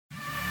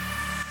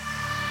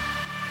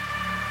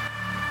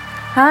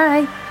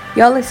Hi,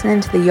 you're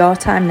listening to the Your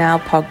Time Now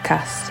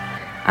podcast.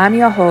 I'm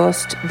your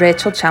host,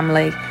 Rachel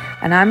Chamley,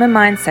 and I'm a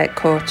mindset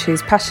coach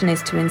whose passion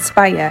is to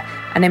inspire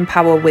and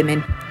empower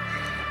women.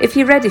 If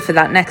you're ready for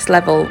that next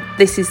level,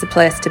 this is the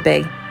place to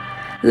be.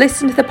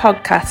 Listen to the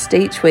podcast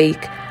each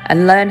week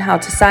and learn how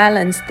to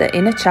silence the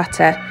inner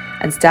chatter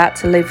and start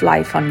to live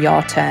life on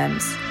your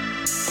terms.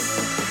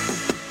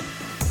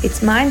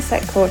 It's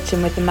mindset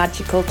coaching with a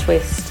magical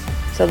twist,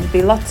 so there'll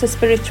be lots of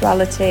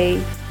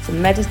spirituality, some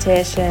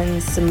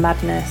meditations, some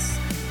madness,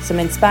 some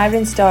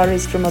inspiring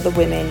stories from other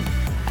women,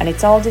 and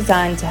it's all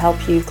designed to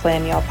help you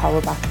claim your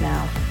power back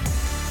now.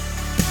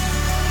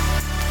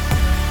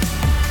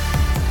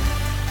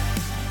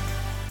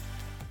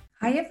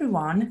 Hi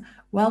everyone,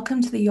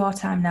 welcome to the Your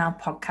Time Now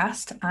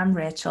podcast. I'm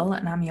Rachel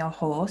and I'm your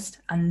host,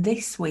 and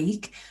this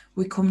week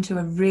we come to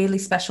a really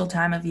special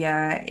time of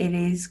year. It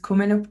is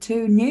coming up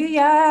to New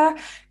Year.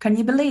 Can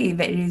you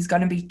believe it is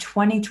going to be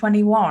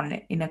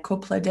 2021 in a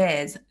couple of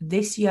days?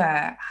 This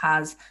year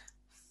has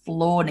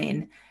flown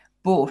in,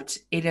 but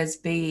it has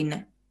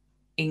been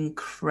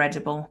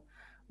incredible.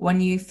 When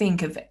you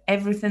think of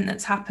everything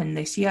that's happened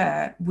this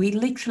year, we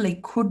literally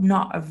could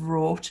not have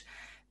wrote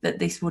that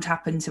this would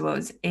happen to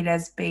us. It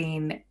has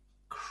been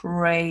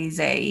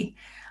crazy.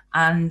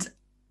 And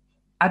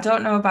I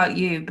don't know about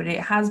you, but it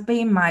has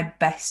been my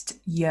best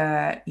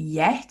year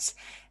yet.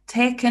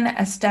 Taken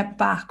a step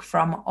back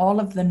from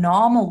all of the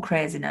normal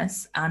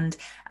craziness and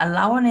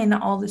allowing in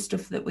all the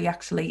stuff that we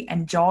actually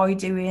enjoy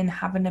doing,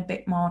 having a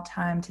bit more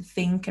time to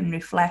think and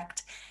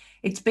reflect.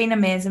 It's been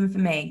amazing for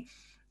me.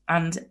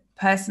 And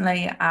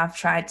personally, I've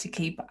tried to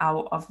keep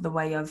out of the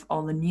way of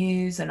all the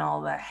news and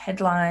all the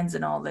headlines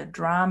and all the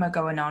drama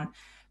going on,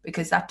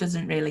 because that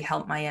doesn't really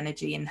help my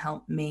energy and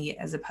help me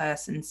as a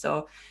person.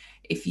 So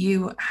if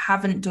you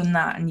haven't done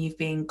that and you've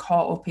been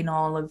caught up in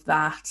all of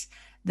that,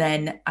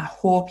 then I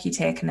hope you're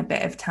taking a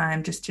bit of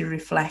time just to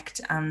reflect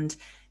and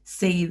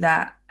see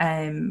that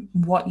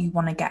what you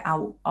want to get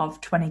out of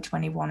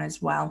 2021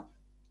 as well.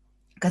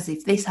 Because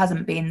if this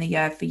hasn't been the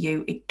year for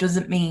you, it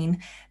doesn't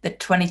mean that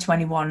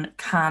 2021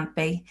 can't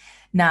be.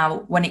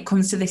 Now, when it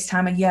comes to this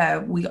time of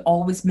year, we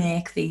always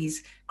make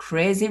these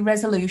crazy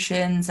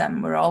resolutions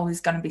and we're always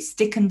going to be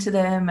sticking to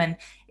them, and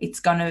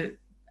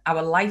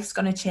our life's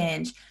going to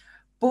change.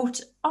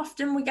 But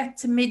often we get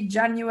to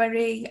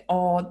mid-January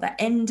or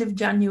the end of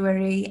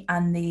January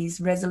and these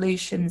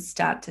resolutions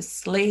start to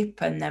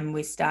slip, and then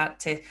we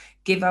start to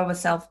give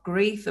ourselves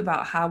grief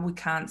about how we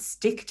can't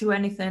stick to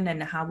anything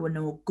and how we're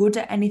no good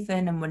at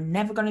anything and we're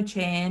never going to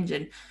change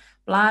and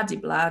blah, de,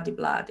 blah, de,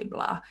 blah, de,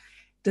 blah.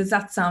 Does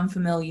that sound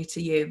familiar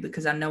to you?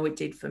 Because I know it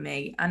did for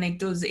me, and it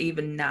does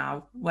even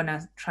now when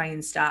I try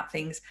and start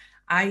things.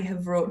 I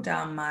have wrote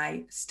down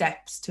my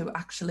steps to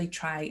actually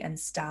try and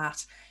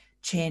start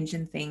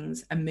changing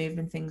things and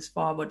moving things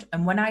forward.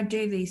 And when I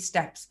do these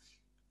steps,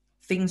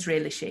 things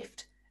really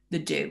shift. They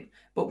do.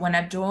 But when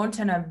I don't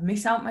and I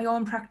miss out my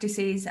own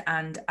practices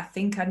and I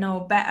think I know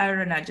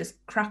better and I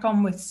just crack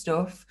on with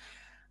stuff,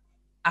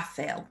 I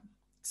fail.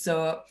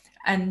 So,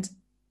 and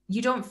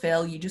you don't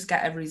fail, you just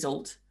get a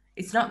result.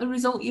 It's not the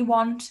result you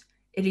want,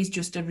 it is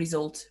just a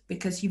result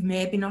because you've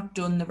maybe not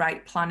done the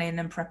right planning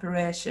and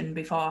preparation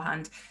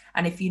beforehand.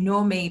 And if you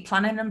know me,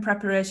 planning and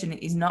preparation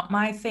is not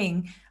my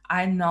thing.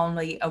 I'm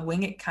normally a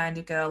wing it kind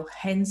of girl,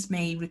 hence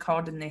me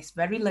recording this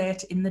very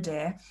late in the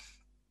day.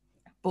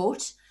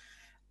 But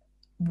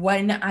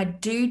when I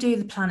do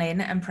the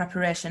planning and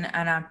preparation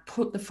and I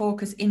put the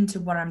focus into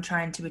what I'm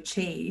trying to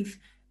achieve,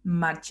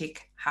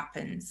 magic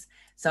happens.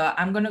 So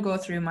I'm going to go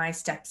through my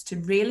steps to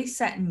really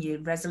setting you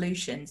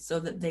resolutions so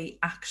that they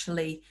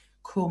actually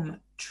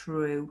come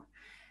true.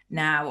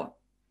 Now,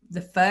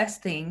 the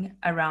first thing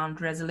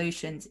around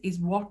resolutions is,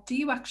 what do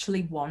you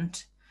actually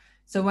want?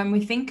 So when we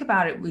think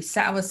about it, we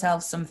set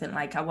ourselves something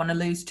like, I want to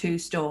lose 2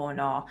 stone,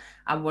 or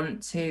I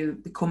want to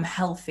become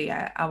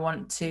healthier, I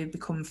want to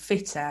become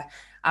fitter,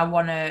 I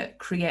want to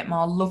create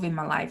more love in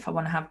my life, I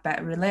want to have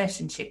better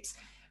relationships.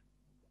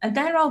 And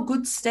they're all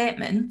good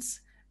statements,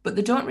 but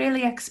they don't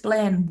really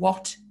explain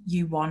what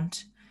you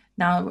want.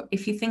 Now,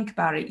 if you think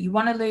about it, you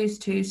want to lose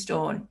 2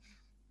 stone.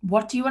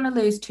 What do you want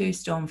to lose 2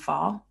 stone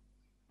for?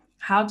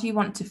 How do you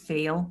want to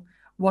feel?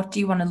 What do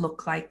you want to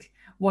look like?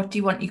 What do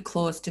you want your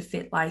clothes to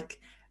fit like?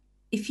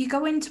 If you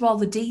go into all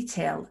the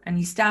detail and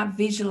you start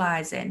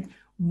visualizing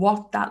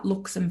what that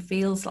looks and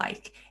feels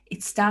like,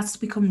 it starts to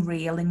become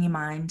real in your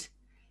mind.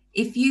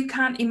 If you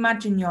can't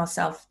imagine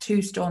yourself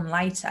 2 stone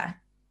lighter,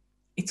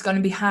 it's going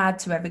to be hard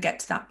to ever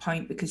get to that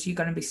point because you're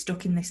going to be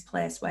stuck in this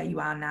place where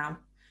you are now.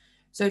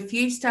 So if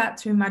you start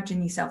to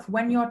imagine yourself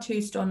when you're 2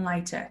 stone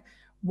lighter,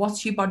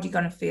 what's your body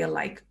going to feel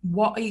like?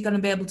 What are you going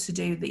to be able to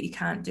do that you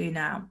can't do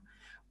now?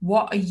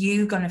 What are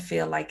you going to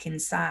feel like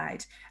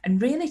inside?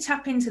 And really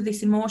tap into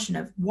this emotion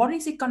of, what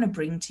is it going to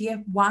bring to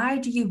you? Why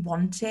do you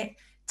want it?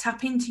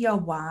 Tap into your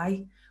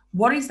why.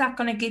 What is that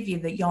going to give you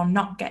that you're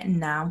not getting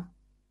now?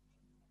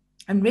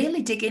 And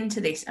really dig into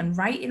this and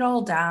write it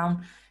all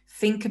down.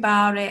 Think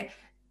about it.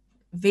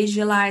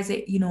 Visualize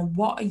it.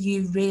 What are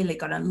you really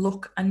going to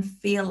look and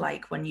feel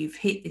like when you've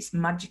hit this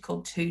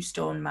magical 2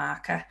 stone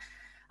marker?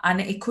 And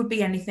it could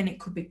be anything. It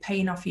could be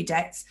paying off your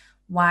debts.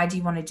 Why do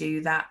you want to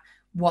do that?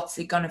 What's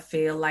it going to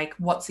feel like?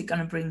 What's it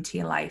going to bring to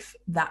your life?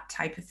 That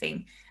type of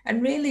thing.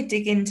 And really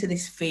dig into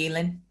this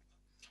feeling.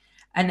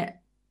 And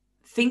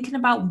thinking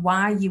about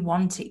why you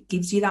want it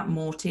gives you that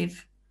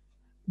motive.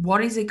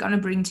 What is it going to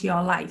bring to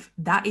your life?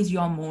 That is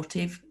your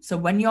motive. So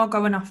when you're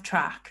going off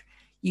track,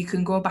 you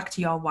can go back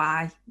to your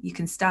why. You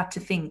can start to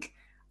think,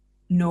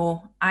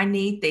 no, I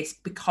need this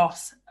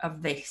because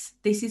of this.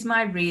 This is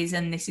my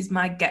reason. This is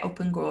my get up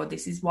and go.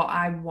 This is what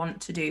I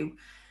want to do.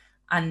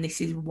 And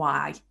this is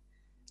why.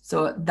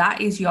 So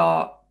that is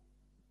your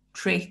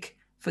trick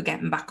for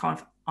getting back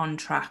on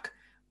track.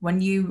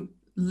 When you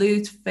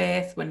lose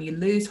faith, when you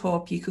lose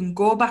hope, you can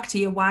go back to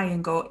your why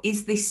and go,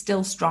 is this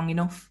still strong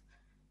enough?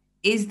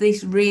 Is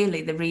this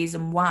really the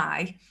reason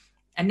why?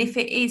 And if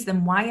it is,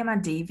 then why am I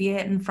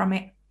deviating from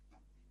it?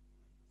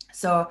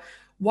 So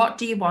what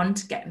do you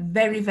want? Get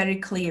very, very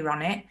clear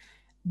on it.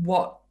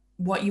 What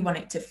you want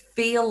it to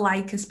feel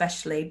like,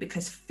 especially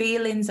because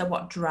feelings are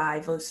what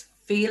drive us.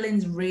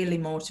 Feelings really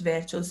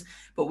motivate us.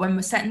 But when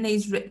we're setting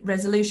these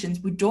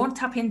resolutions, we don't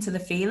tap into the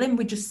feeling.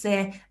 We just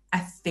say a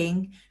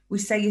thing. We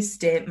say a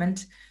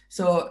statement.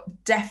 So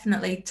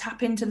definitely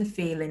tap into the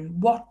feeling.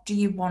 What do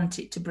you want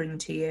it to bring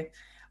to you?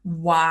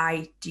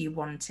 Why do you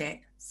want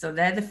it? So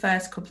they're the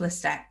first couple of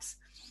steps.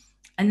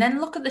 And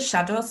then look at the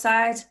shadow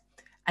side.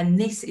 And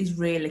this is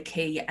really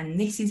key. And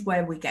this is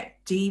where we get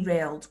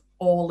derailed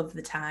all of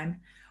the time.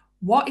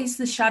 What is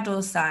the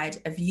shadow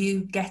side of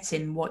you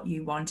getting what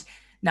you want?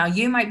 Now,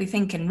 you might be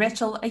thinking,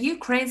 Rachel, are you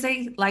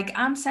crazy? Like,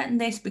 I'm setting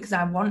this because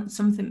I want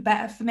something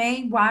better for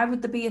me. Why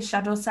would there be a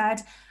shadow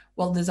side?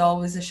 Well, there's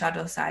always a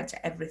shadow side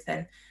to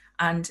everything.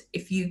 And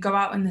if you go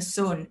out in the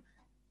sun,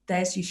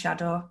 there's your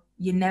shadow.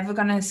 You're never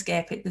going to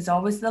escape it. There's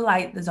always the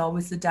light. There's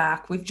always the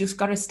dark. We've just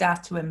got to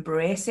start to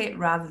embrace it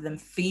rather than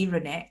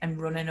fearing it and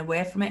running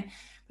away from it.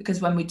 Because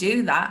when we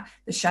do that,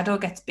 the shadow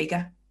gets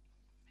bigger.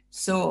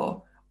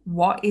 So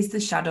what is the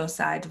shadow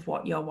side of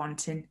what you're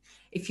wanting?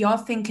 If you're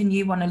thinking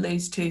you want to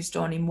lose 2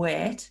 stone in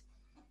weight,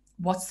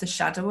 what's the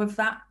shadow of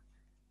that?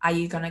 Are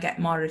you going to get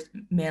more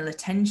male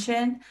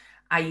attention?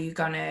 Are you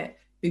going to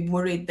be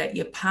worried that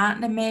your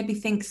partner maybe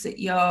thinks that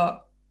you're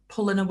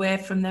pulling away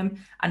from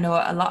them? I know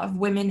a lot of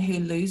women who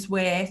lose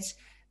weight,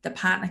 the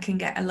partner can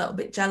get a little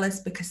bit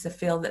jealous because they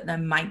feel that they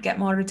might get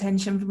more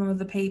attention from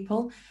other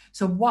people.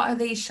 So what are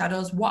these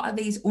shadows? What are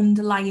these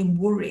underlying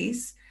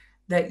worries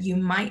that you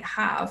might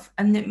have?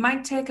 And it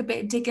might take a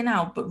bit of digging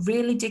out, but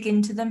really dig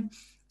into them.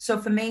 So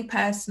for me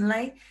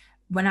personally,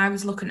 when I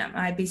was looking at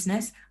my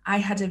business, I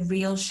had a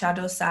real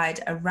shadow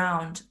side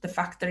around the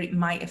fact that it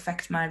might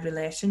affect my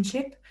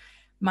relationship.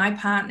 My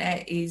partner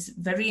is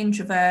very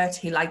introvert.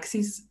 He likes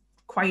his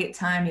quiet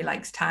time. He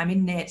likes time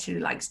in nature. He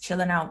likes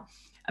chilling out.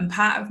 And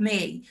part of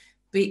me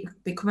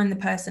becoming the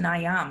person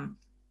I am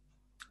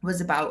was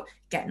about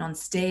getting on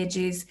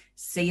stages,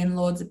 seeing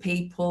loads of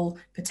people,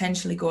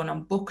 potentially going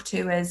on book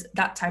tours,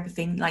 that type of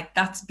thing. Like,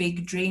 that's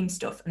big dream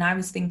stuff. And I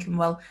was thinking,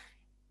 well,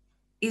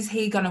 is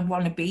he going to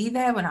want to be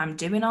there when I'm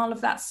doing all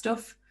of that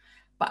stuff?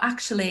 But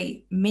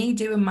actually, me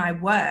doing my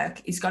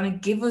work is going to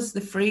give us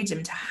the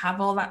freedom to have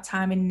all that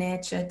time in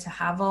nature, to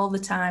have all the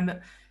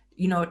time,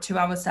 to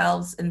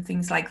ourselves and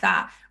things like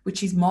that,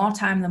 which is more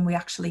time than we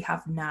actually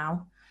have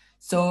now.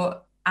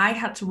 So I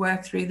had to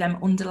work through them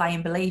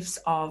underlying beliefs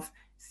of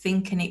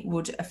thinking it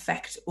would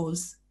affect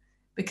us,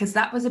 because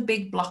that was a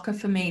big blocker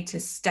for me to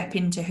step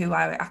into who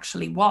I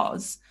actually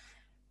was,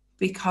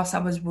 because I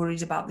was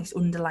worried about this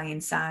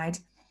underlying side.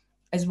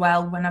 As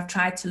well, when I've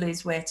tried to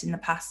lose weight in the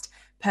past,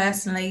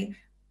 personally,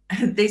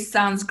 this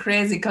sounds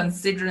crazy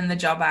considering the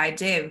job I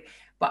do,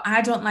 but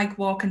I don't like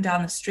walking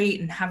down the street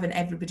and having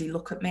everybody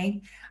look at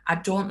me. I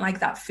don't like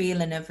that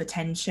feeling of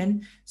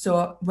attention.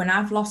 So when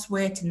I've lost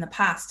weight in the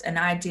past, and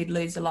I did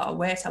lose a lot of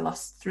weight, I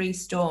lost 3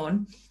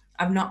 stone.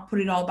 I've not put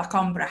it all back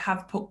on, but I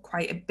have put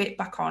quite a bit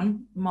back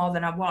on, more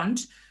than I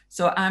want.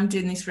 So I'm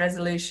doing this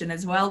resolution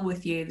as well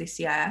with you this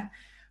year.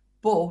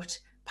 But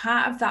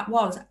part of that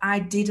was I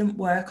didn't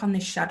work on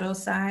this shadow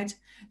side.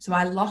 So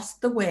I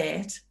lost the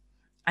weight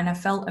and I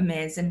felt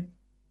amazing.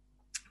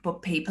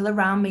 But people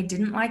around me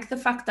didn't like the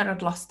fact that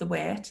I'd lost the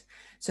weight.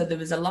 So there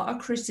was a lot of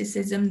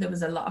criticism. There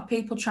was a lot of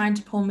people trying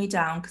to pull me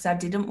down because I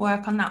didn't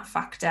work on that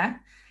factor.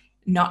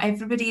 Not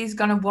everybody is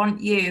going to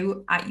want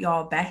you at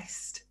your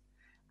best.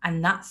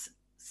 And that's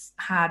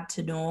hard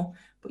to know.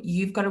 But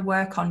you've got to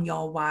work on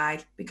your why,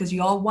 because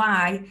your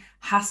why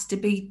has to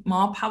be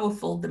more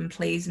powerful than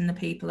pleasing the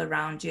people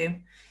around you.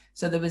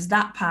 So there was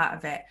that part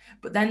of it.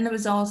 But then there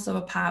was also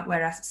a part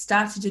where I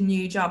started a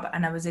new job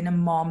and I was in a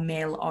more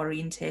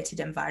male-orientated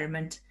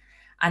environment.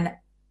 And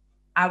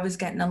I was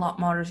getting a lot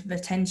more of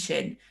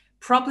attention,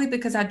 probably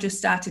because I just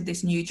started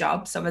this new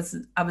job. So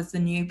I was the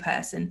new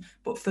person.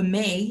 But for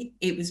me,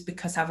 it was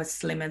because I was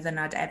slimmer than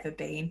I'd ever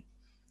been.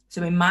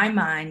 So in my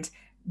mind,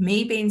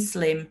 me being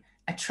slim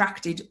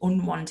attracted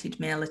unwanted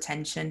male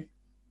attention,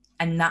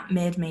 and that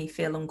made me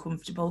feel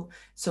uncomfortable.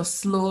 So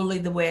slowly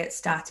the weight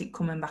started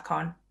coming back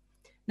on.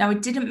 Now,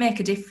 it didn't make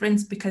a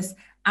difference because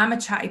I'm a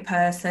chatty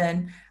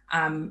person.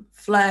 I'm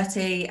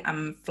flirty,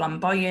 I'm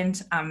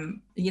flamboyant,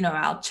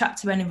 I'll chat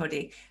to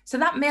anybody. So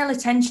that male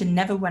attention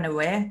never went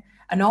away.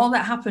 And all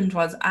that happened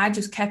was I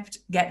just kept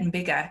getting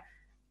bigger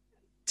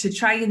to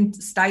try and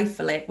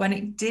stifle it when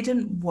it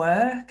didn't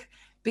work,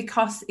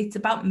 because it's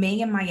about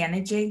me and my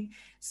energy.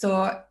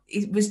 So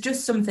it was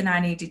just something I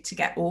needed to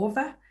get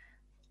over.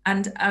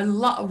 And a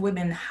lot of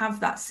women have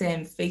that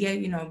same fear.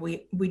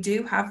 We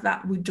do have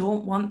that. We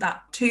don't want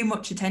that too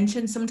much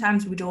attention.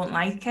 Sometimes we don't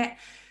like it.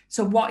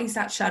 So what is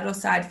that shadow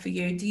side for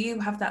you? Do you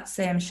have that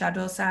same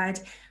shadow side?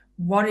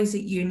 What is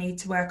it you need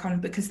to work on?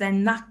 Because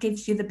then that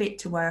gives you the bit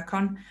to work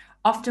on.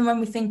 Often when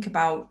we think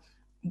about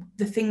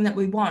the thing that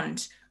we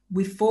want,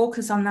 we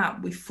focus on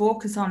that. We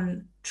focus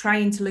on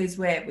trying to lose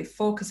weight. We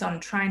focus on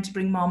trying to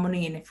bring more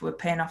money in if we're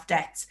paying off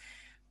debts.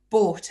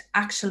 But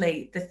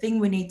actually, the thing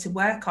we need to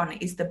work on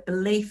is the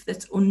belief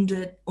that's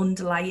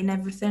underlying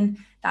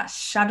everything, that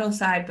shadow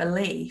side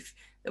belief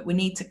that we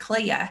need to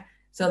clear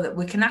so that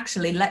we can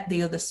actually let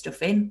the other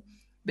stuff in.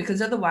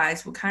 Because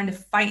otherwise, we're kind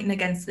of fighting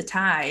against the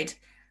tide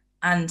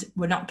and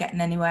we're not getting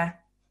anywhere.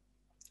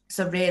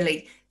 So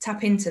really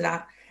tap into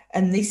that.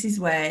 And this is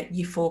where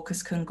your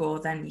focus can go.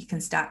 Then you can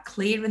start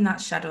clearing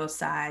that shadow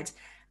side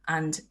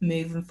and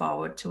moving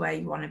forward to where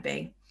you want to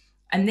be.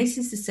 And this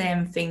is the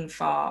same thing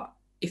for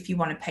if you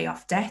want to pay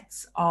off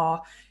debts,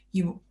 or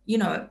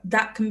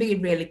that can be a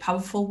really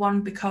powerful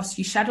one, because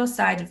your shadow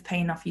side of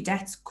paying off your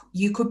debts,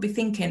 you could be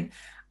thinking,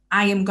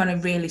 I am going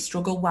to really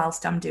struggle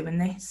whilst I'm doing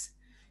this.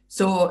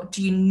 So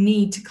do you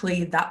need to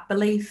clear that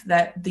belief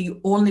that the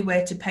only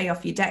way to pay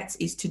off your debts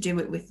is to do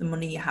it with the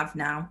money you have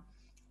now?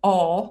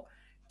 Or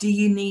do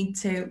you need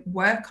to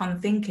work on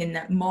thinking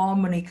that more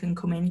money can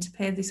come in to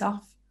pay this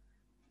off?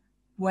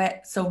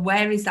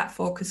 Where is that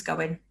focus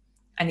going?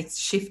 And it's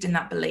shifting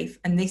that belief.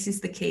 And this is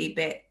the key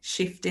bit,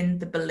 shifting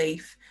the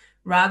belief.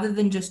 Rather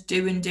than just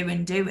doing,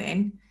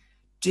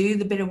 do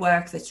the bit of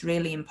work that's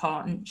really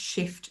important,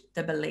 shift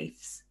the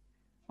beliefs.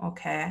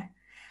 Okay.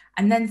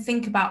 And then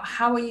think about,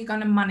 how are you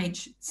going to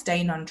manage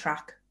staying on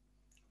track?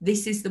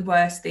 This is the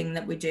worst thing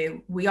that we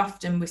do. We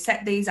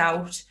set these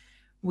out.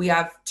 We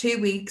have 2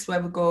 weeks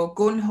where we go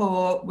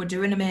gun-ho, we're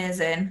doing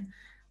amazing.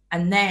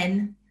 And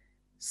then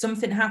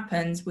something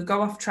happens, we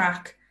go off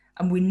track,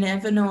 and we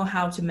never know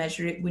how to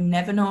measure it. We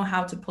never know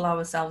how to pull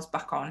ourselves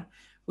back on.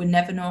 We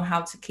never know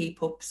how to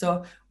keep up.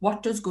 So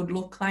what does good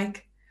look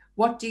like?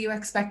 What do you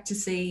expect to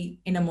see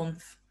in a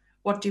month?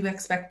 What do you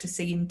expect to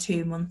see in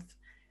 2 months?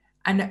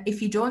 And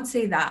if you don't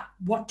see that,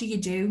 what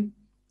do?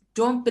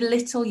 Don't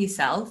belittle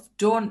yourself.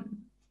 Don't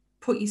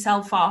put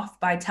yourself off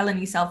by telling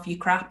yourself you're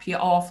crap,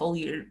 you're awful,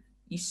 you're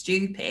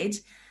stupid.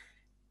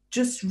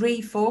 Just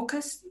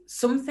refocus.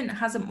 Something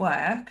hasn't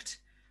worked.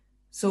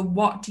 So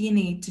what do you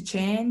need to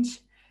change?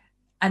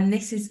 And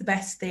this is the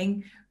best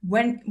thing.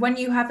 When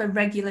you have a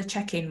regular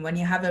check-in, when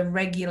you have a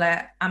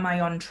regular, am I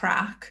on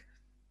track?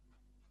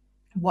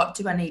 What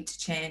do I need to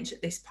change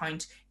at this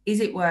point? Is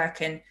it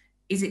working?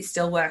 Is it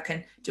still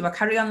working? Do I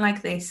carry on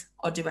like this,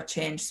 or do I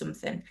change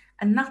something?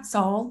 And that's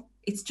all.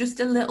 It's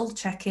just a little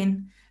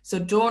check-in. So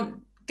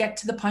don't get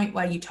to the point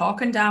where you're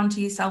talking down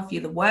to yourself.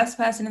 You're the worst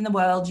person in the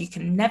world. You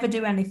can never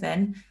do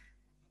anything.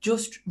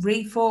 Just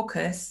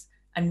refocus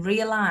and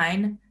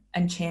realign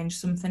and change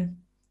something.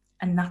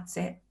 And that's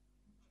it.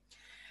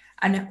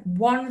 And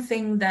one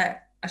thing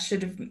that I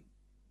should have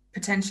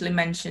potentially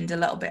mentioned a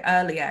little bit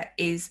earlier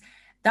is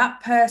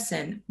that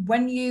person,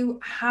 when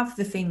you have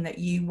the thing that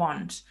you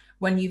want,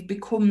 when you've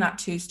become that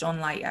 2 stone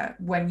lighter,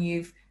 when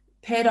you've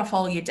paid off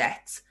all your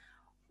debts,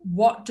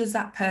 what does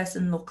that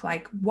person look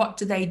like? What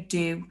do they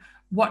do?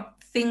 What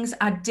things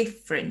are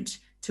different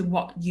to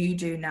what you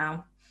do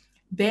now?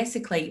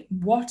 Basically,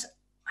 what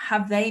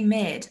have they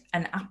made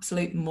an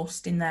absolute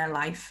must in their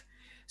life?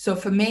 So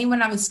for me,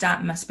 when I was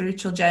starting my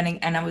spiritual journey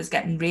and I was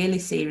getting really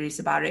serious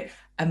about it,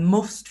 a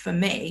must for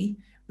me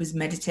was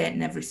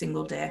meditating every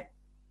single day.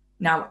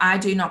 Now, I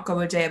do not go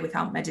a day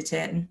without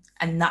meditating,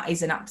 and that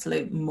is an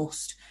absolute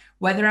must.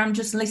 Whether I'm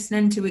just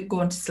listening to it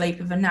going to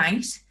sleep of a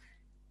night,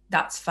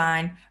 that's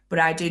fine, but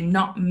I do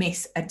not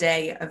miss a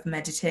day of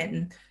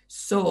meditating.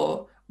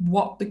 So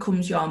what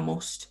becomes your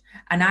must?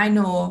 And I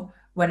know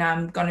when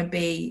I'm going to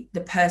be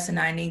the person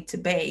I need to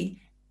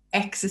be,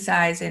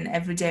 exercising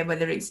every day,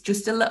 whether it's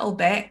just a little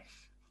bit,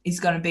 is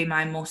going to be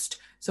my must.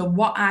 So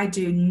what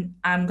I'm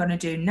going to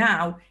do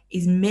now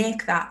is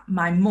make that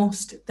my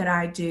must that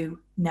I do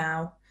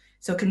now.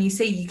 So can you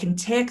see, you can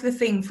take the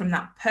thing from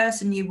that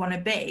person you want to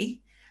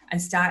be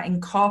and start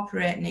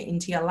incorporating it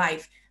into your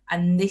life.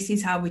 And this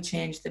is how we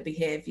change the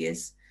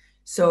behaviors.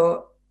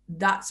 So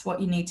that's what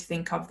you need to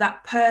think of.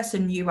 That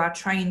person you are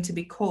trying to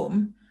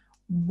become,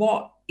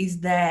 what is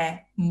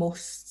their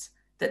must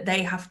that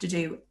they have to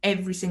do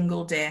every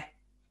single day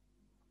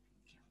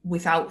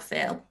without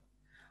fail?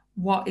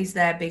 What is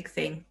their big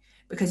thing?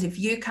 Because if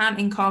you can't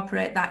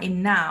incorporate that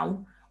in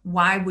now,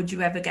 why would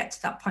you ever get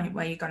to that point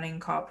where you're going to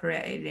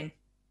incorporate it in?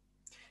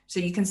 So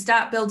you can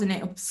start building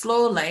it up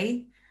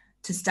slowly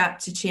to start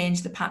to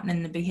change the pattern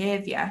and the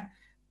behavior,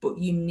 but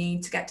you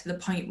need to get to the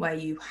point where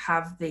you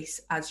have this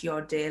as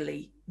your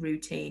daily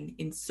routine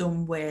in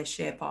some way,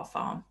 shape or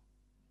form.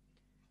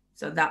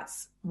 So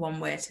that's one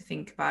way to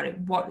think about it.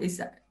 What is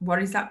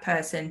that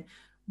person?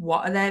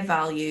 What are their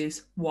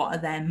values? What are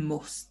their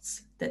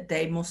musts that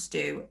they must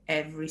do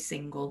every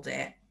single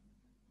day?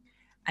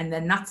 And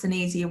then that's an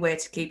easier way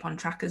to keep on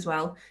track as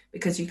well,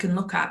 because you can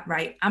look at,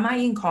 right, am I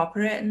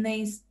incorporating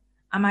these?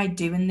 Am I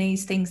doing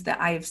these things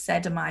that I have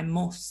said are my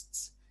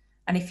musts?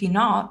 And if you're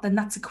not, then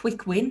that's a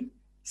quick win.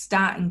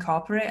 Start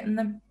incorporating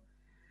them.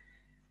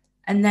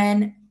 And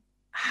then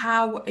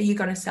how are you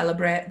going to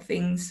celebrate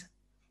things?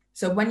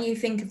 So when you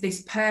think of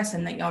this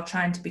person that you're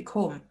trying to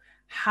become,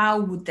 how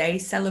would they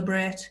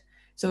celebrate?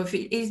 So if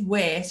it is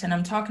weight, and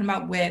I'm talking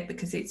about weight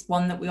because it's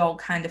one that we all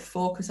kind of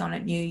focus on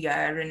at New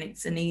Year and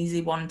it's an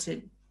easy one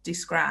to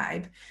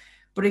describe.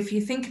 But if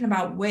you're thinking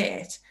about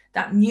weight,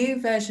 that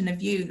new version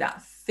of you,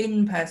 that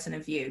thin person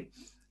of you,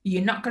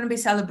 you're not going to be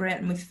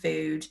celebrating with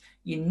food.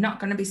 You're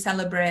not going to be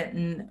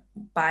celebrating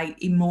by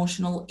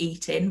emotional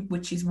eating,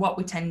 which is what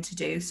we tend to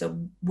do. So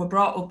we're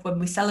brought up, when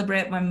we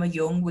celebrate when we're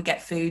young, we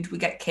get food, we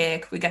get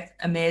cake, we get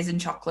amazing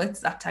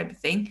chocolates, that type of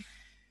thing.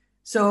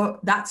 So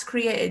that's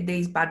created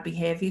these bad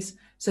behaviors.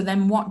 So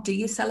then what do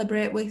you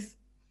celebrate with?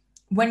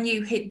 When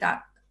you hit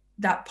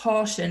that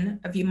portion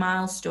of your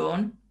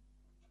milestone,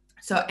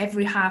 so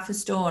every half a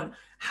stone,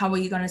 how are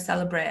you going to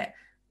celebrate?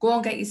 Go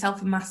and get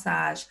yourself a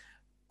massage.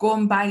 Go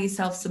and buy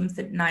yourself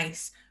something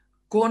nice.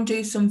 Go and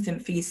do something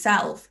for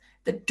yourself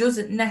that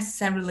doesn't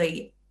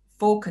necessarily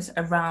focus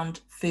around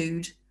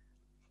food.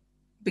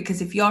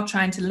 Because if you're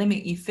trying to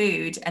limit your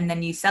food and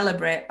then you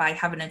celebrate by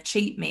having a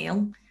cheat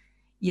meal,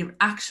 you're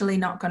actually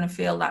not going to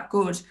feel that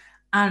good.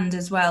 And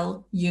as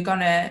well, you're going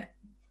to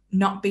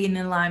not be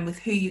in line with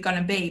who you're going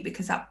to be,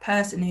 because that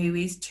person who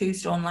is 2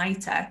 stone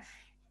lighter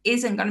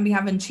isn't going to be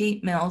having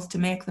cheat meals to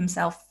make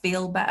themselves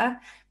feel better,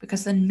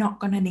 because they're not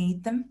going to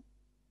need them.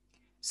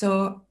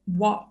 So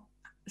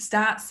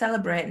start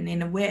celebrating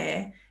in a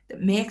way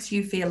that makes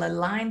you feel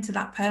aligned to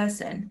that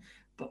person,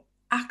 but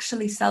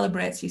actually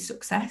celebrates your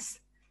success.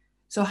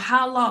 So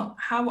how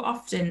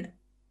often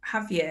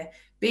have you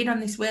been on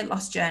this weight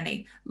loss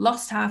journey,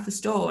 lost half a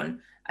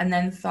stone, and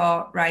then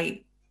thought,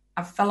 right,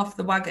 I fell off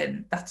the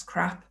wagon, that's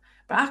crap.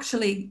 But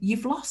actually,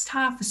 you've lost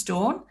half a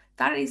stone.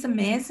 That is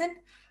amazing.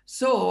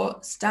 So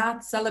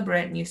start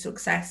celebrating your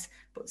success,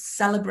 but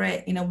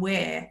celebrate in a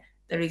way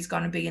that is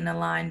going to be in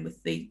line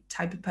with the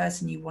type of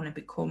person you want to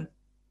become.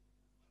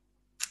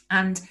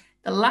 And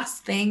the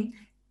last thing,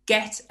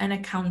 get an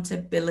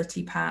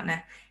accountability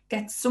partner.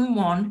 Get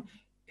someone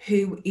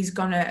who is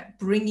going to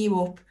bring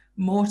you up,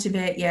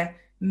 motivate you,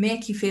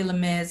 make you feel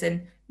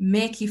amazing,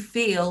 make you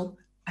feel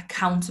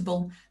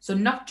accountable. So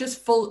not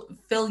just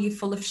fill you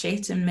full of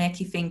shit and make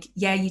you think,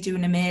 yeah, you're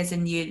doing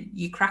amazing,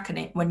 you're cracking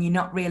it, when you're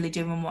not really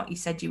doing what you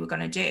said you were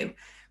going to do.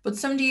 But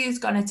somebody who's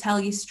going to tell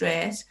you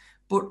straight,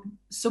 but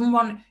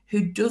someone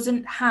who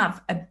doesn't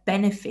have a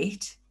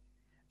benefit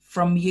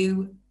from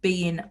you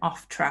being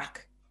off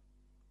track.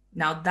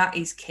 Now that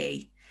is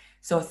key.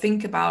 So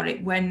think about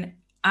it. When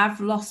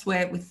I've lost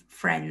weight with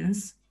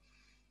friends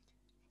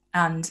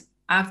and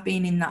I've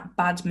been in that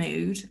bad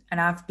mood and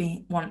I've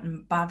been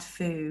wanting bad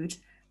food,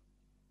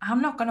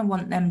 I'm not going to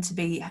want them to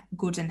be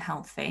good and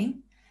healthy.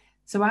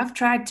 So I've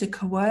tried to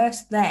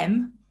coerce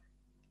them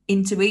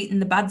into eating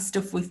the bad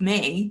stuff with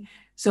me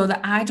so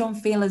that I don't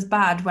feel as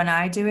bad when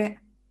I do it.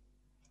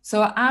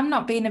 So I'm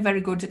not being a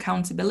very good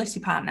accountability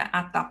partner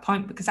at that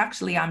point, because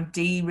actually I'm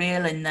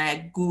derailing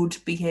their good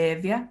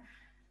behavior.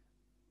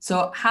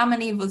 So how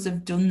many of us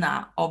have done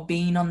that or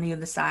been on the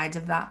other side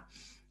of that?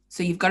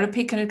 So you've got to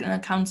pick an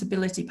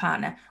accountability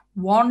partner.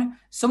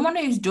 Someone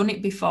who's done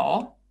it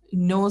before,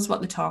 knows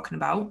what they're talking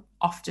about,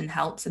 often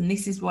helps. And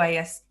this is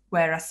where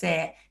I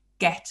say,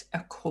 get a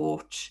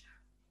coach.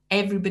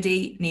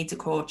 Everybody needs a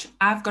coach.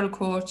 I've got a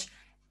coach.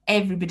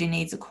 Everybody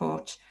needs a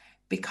coach,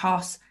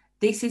 because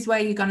this is where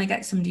you're going to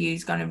get somebody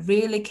who's going to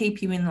really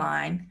keep you in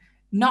line,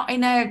 not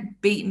in a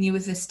beating you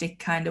with a stick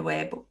kind of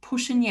way, but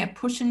pushing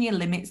your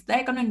limits.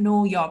 They're going to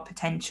know your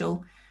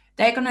potential.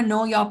 They're going to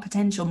know your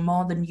potential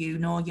more than you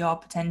know your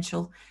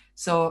potential.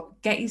 So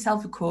get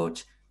yourself a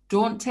coach.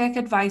 Don't take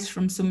advice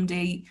from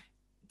somebody.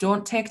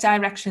 Don't take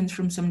directions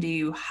from somebody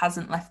who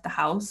hasn't left the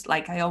house,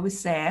 like I always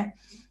say,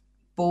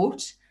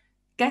 but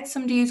get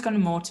somebody who's going to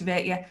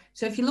motivate you.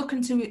 So if you're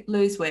looking to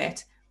lose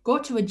weight, go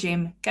to a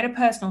gym, get a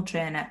personal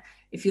trainer.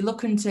 If you're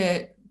looking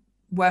to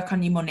work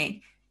on your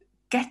money,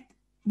 get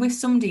with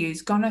somebody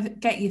who's going to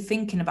get you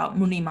thinking about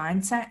money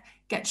mindset,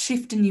 get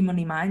shifting your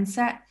money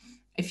mindset.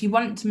 If you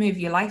want to move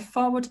your life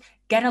forward,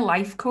 get a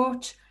life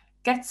coach,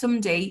 get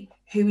somebody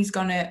who is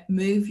going to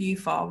move you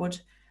forward.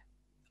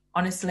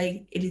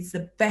 Honestly, it is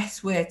the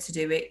best way to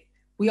do it.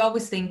 We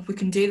always think we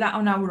can do that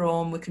on our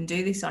own, we can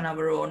do this on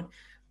our own,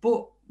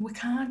 but we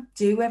can't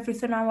do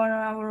everything on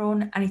our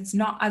own, and it's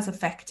not as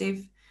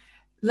effective.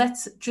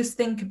 Let's just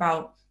think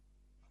about,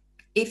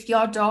 if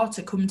your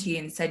daughter come to you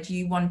and said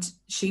she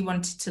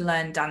wanted to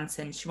learn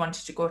dancing, she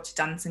wanted to go to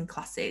dancing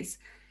classes,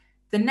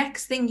 the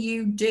next thing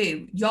you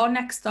do, your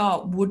next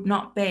thought would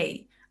not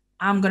be,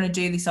 I'm going to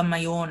do this on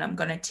my own, I'm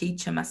going to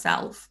teach her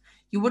myself.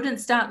 You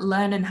wouldn't start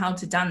learning how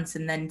to dance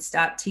and then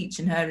start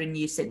teaching her in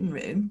your sitting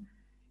room.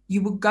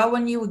 You would go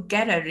and you would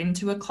get her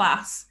into a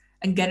class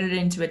and get her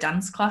into a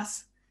dance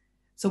class.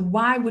 So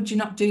why would you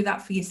not do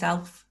that for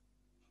yourself?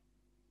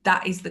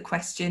 That is the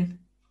question.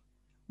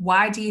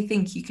 Why do you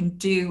think you can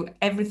do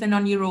everything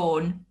on your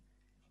own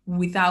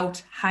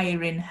without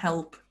hiring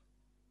help?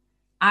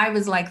 I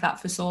was like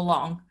that for so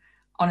long.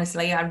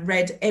 Honestly, I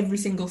read every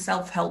single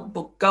self-help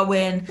book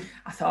going.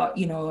 I thought,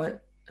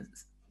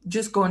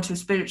 just going to a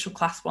spiritual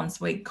class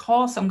once a week. Of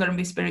course, I'm going to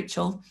be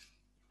spiritual.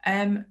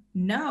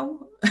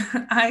 No,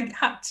 I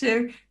had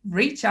to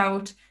reach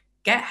out,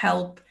 get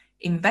help,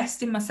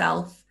 invest in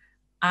myself,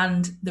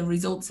 and the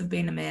results have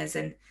been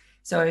amazing.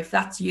 So if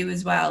that's you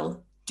as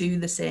well, do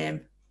the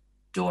same.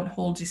 Don't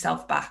hold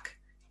yourself back.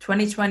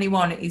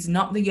 2021 is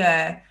not the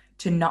year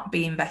to not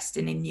be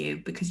investing in you,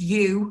 because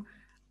you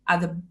are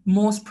the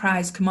most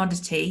prized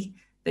commodity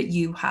that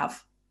you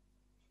have.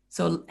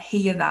 So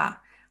hear that.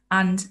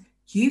 And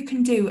you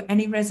can do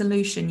any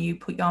resolution you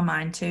put your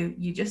mind to.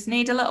 You just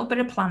need a little bit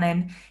of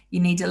planning. You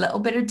need a little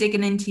bit of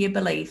digging into your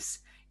beliefs.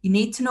 You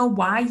need to know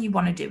why you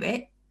want to do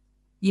it.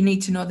 You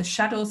need to know the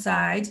shadow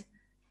side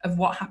of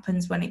what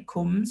happens when it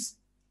comes.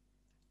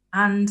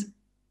 And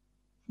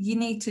you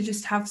need to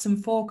just have some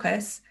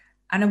focus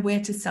and a way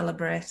to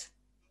celebrate.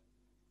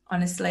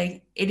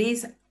 Honestly, it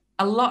is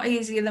a lot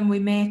easier than we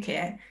make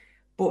it,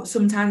 but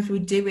sometimes we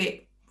do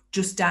it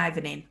just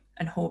diving in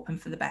and hoping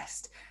for the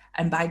best.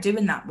 And by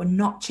doing that, we're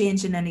not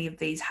changing any of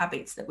these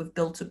habits that we've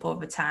built up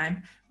over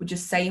time. We're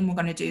just saying we're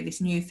going to do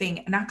this new thing.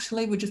 And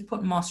actually, we're just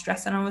putting more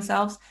stress on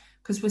ourselves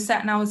because we're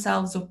setting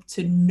ourselves up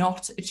to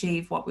not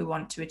achieve what we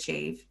want to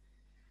achieve.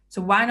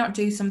 So why not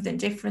do something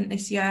different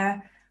this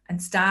year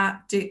and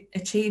start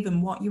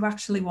achieving what you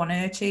actually want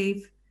to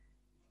achieve?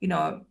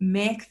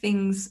 Make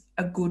things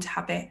a good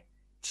habit,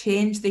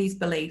 change these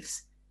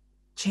beliefs,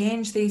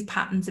 change these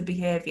patterns of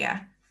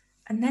behavior,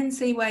 and then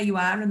see where you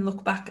are and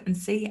look back and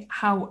see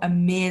how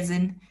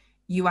amazing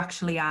you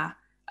actually are.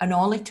 And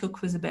all it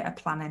took was a bit of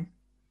planning.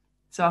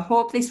 So I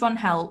hope this one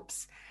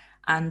helps,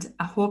 and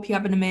I hope you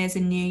have an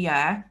amazing new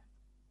year.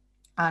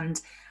 And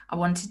I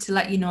wanted to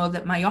let you know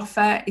that my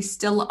offer is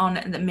still on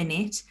at the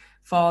minute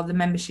for the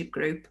membership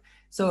group.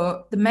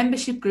 So the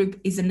membership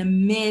group is an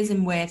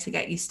amazing way to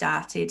get you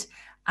started.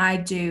 I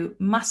do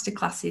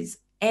masterclasses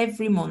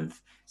every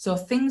month. So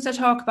things I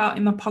talk about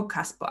in my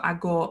podcast, but I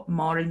go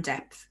more in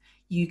depth.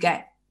 You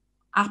get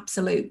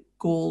absolute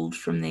gold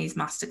from these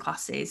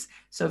masterclasses.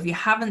 So if you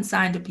haven't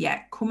signed up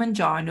yet, come and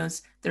join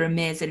us. They're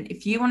amazing.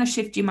 If you want to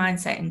shift your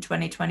mindset in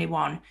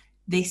 2021,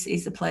 this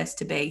is the place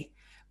to be.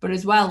 But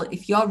as well,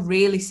 if you're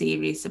really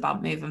serious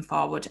about moving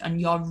forward and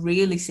you're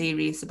really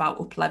serious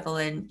about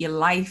up-leveling your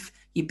life,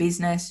 your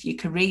business, your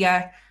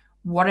career,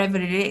 whatever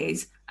it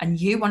is, and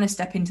you want to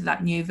step into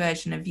that new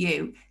version of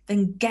you,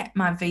 then get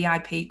my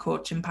VIP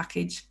coaching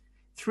package.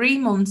 3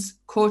 months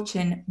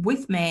coaching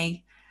with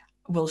me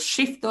will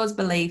shift those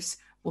beliefs,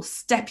 will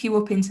step you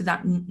up into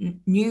that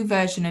new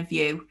version of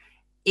you.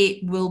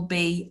 It will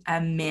be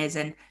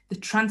amazing. The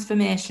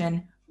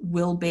transformation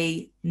will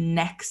be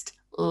next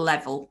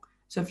level.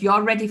 So if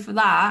you're ready for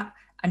that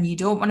and you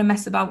don't want to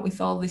mess about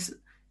with all this,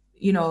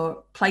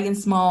 playing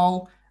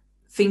small,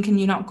 thinking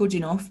you're not good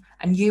enough,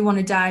 and you want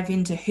to dive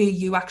into who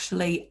you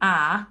actually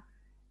are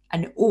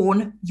and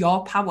own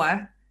your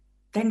power,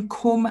 then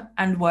come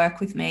and work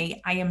with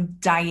me. I am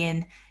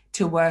dying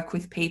to work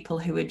with people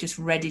who are just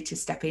ready to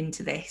step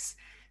into this.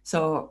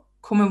 So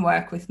come and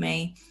work with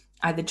me.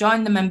 Either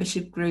join the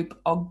membership group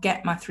or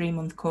get my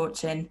 3-month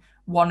coaching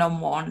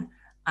one-on-one,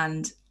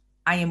 and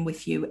I am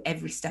with you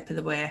every step of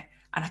the way.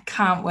 And I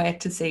can't wait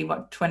to see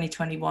what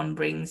 2021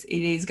 brings. It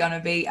is going to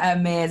be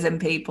amazing,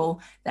 people.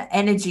 The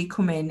energy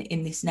coming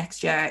in this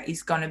next year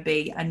is going to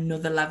be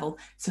another level.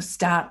 So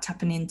start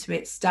tapping into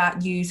it.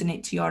 Start using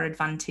it to your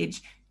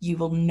advantage. You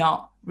will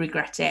not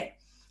regret it.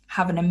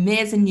 Have an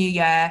amazing new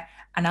year,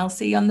 and I'll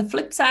see you on the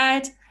flip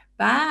side.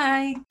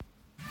 Bye.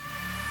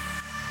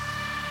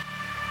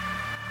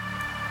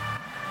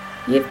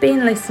 You've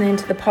been listening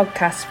to the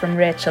podcast from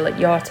Rachel at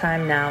Your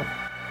Time Now.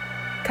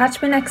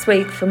 Catch me next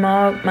week for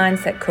more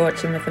mindset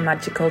coaching with a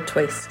magical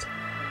twist.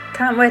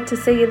 Can't wait to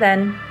see you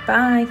then.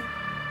 Bye.